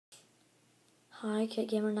Hi,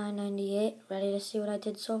 KidGamer998. Ready to see what I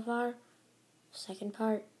did so far? Second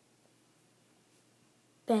part.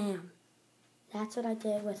 Bam! That's what I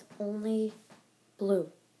did with only blue.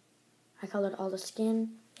 I colored all the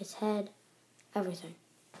skin, his head, everything.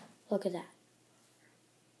 Look at that.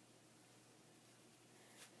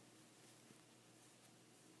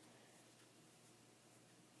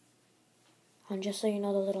 And just so you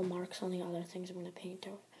know, the little marks on the other things I'm going to paint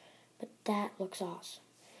over. But that looks awesome.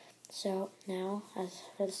 So now, as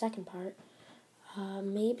for the second part,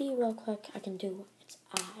 maybe real quick I can do its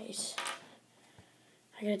eyes.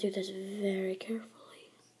 I gotta do this very carefully.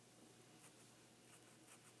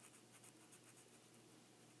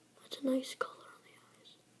 That's a nice color on the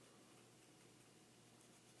eyes.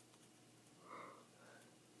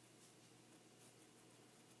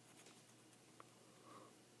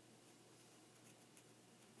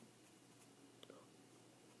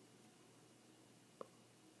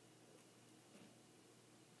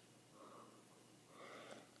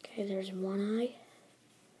 Okay, there's one eye.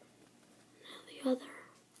 Now the other.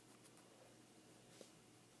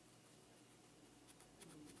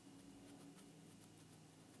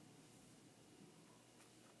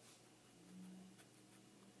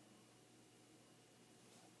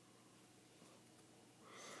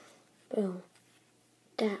 Boom.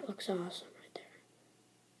 That looks awesome right there.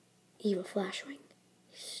 Evil Flashwing.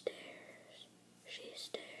 He stares. She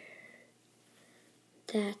stares.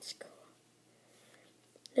 That's cool.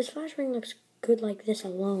 This Flashwing looks good like this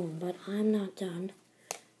alone, but I'm not done.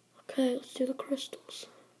 Okay, let's do the crystals.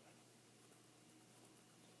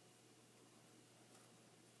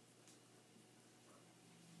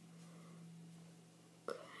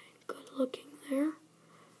 Okay, good looking there.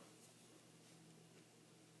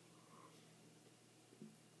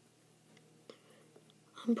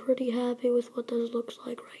 I'm pretty happy with what this looks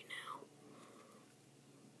like right now.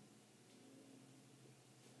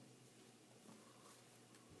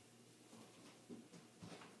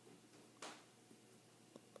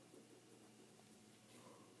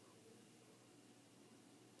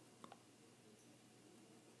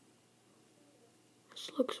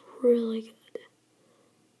 This looks really good.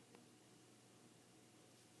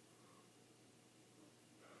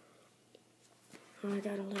 I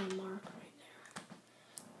got a little mark right there.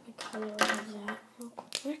 Let me colorize that real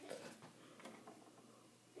quick.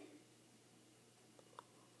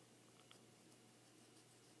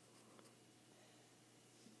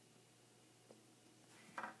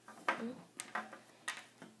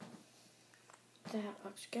 That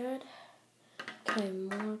looks good. Okay,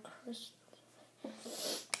 more crystals.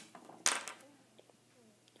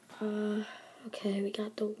 Okay, we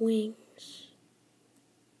got the wings.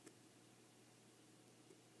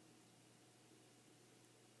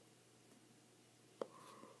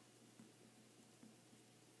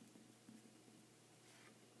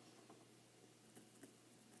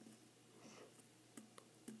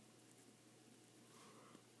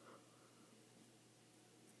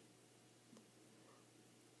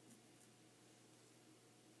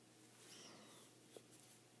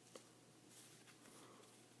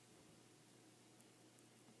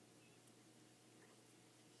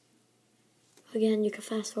 Again, you can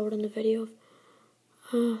fast forward in the video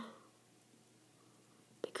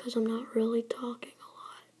because I'm not really talking a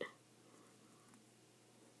lot.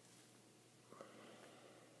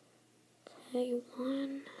 Okay,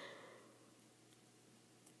 one.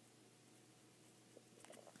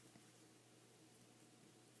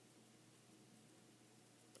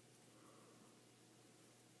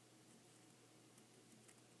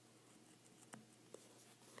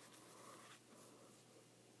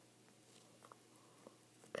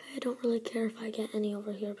 I don't really care if I get any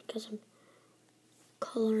over here because I'm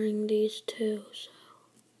coloring these two, so.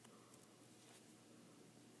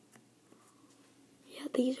 Yeah,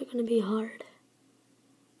 these are going to be hard.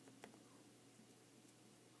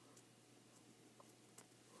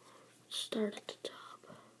 Start at the top.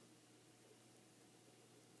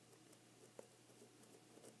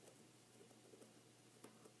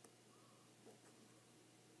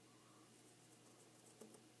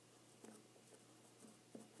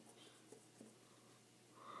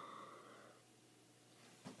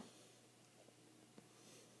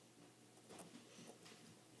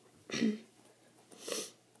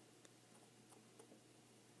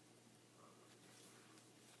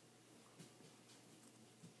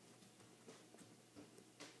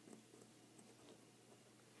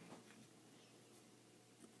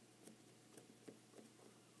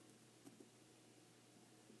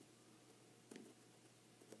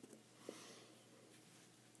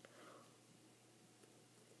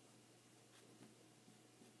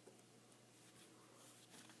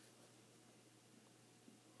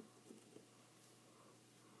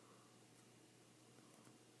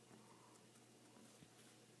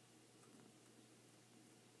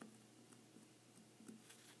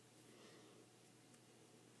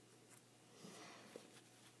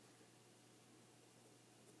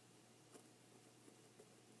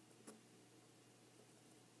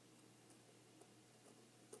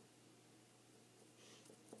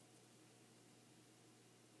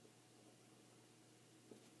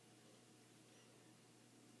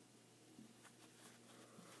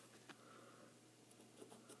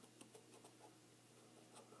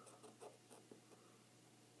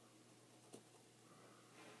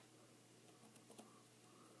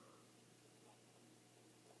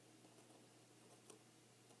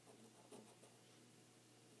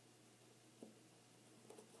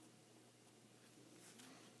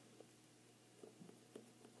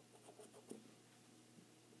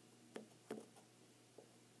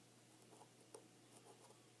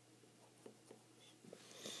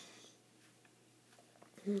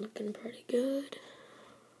 Looking pretty good.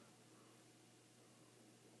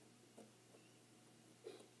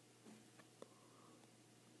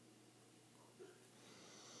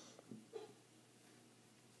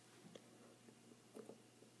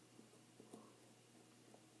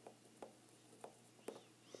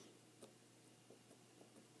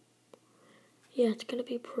 Yeah, it's gonna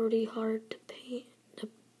be pretty hard to paint the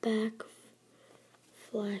back of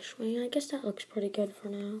Flashwing. I guess that looks pretty good for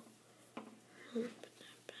now. Put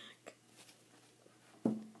that back.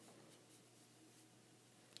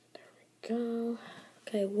 There we go.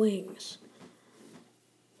 Okay, wings.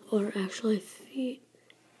 Or actually feet.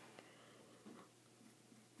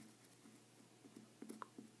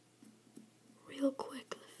 Real quick,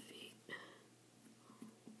 the feet.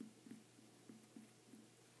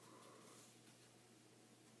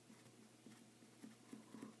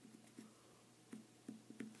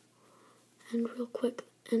 And real quick,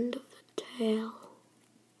 the end of the tail.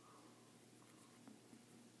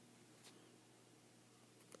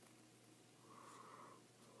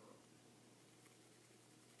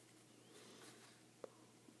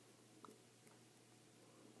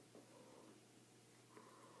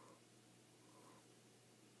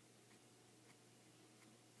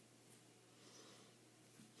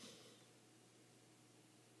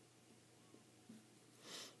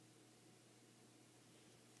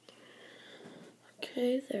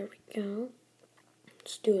 Okay, there we go.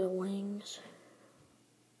 Let's do the wings.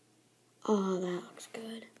 Oh, that looks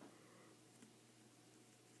good.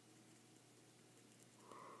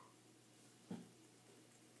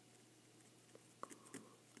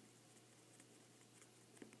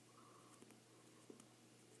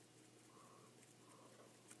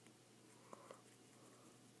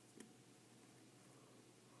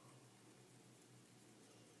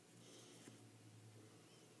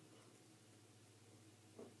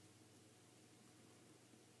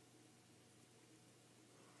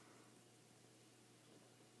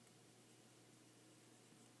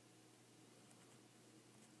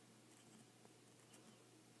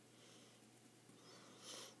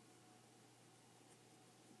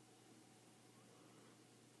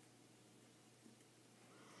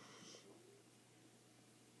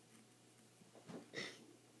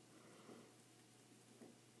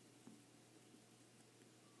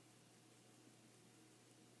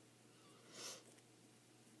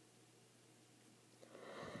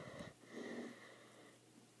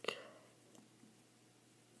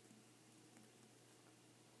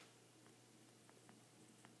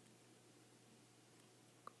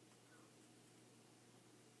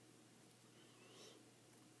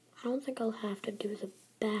 I don't think I'll have to do the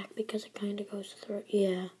back because it kind of goes through.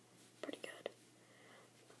 Yeah, pretty good.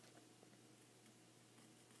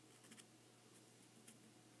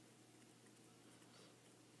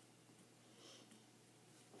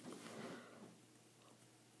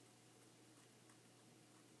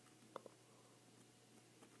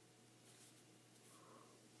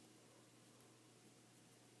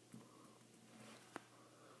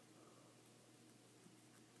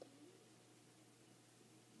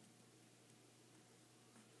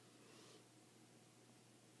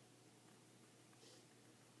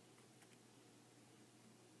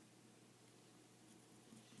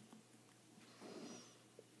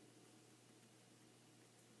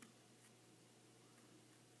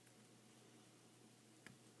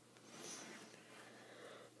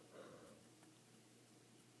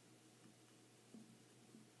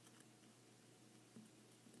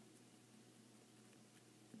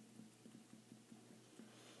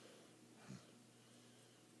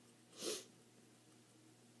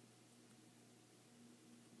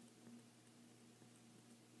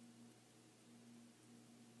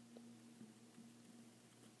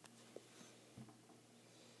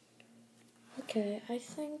 Okay, I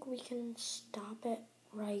think we can stop it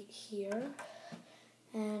right here.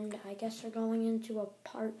 And I guess we're going into a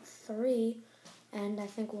part 3, and I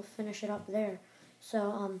think we'll finish it up there.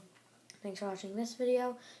 So, thanks for watching this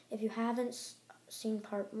video. If you haven't seen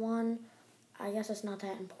part 1, I guess it's not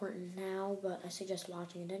that important now, but I suggest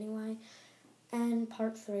watching it anyway. And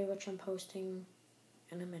part 3, which I'm posting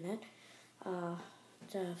in a minute,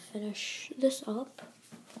 to finish this up.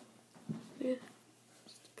 Yeah.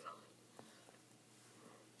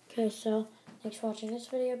 Okay, so thanks for watching this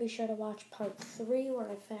video. Be sure to watch part 3 where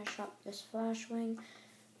I finish up this Flashwing,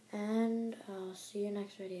 and I'll see you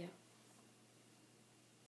next video.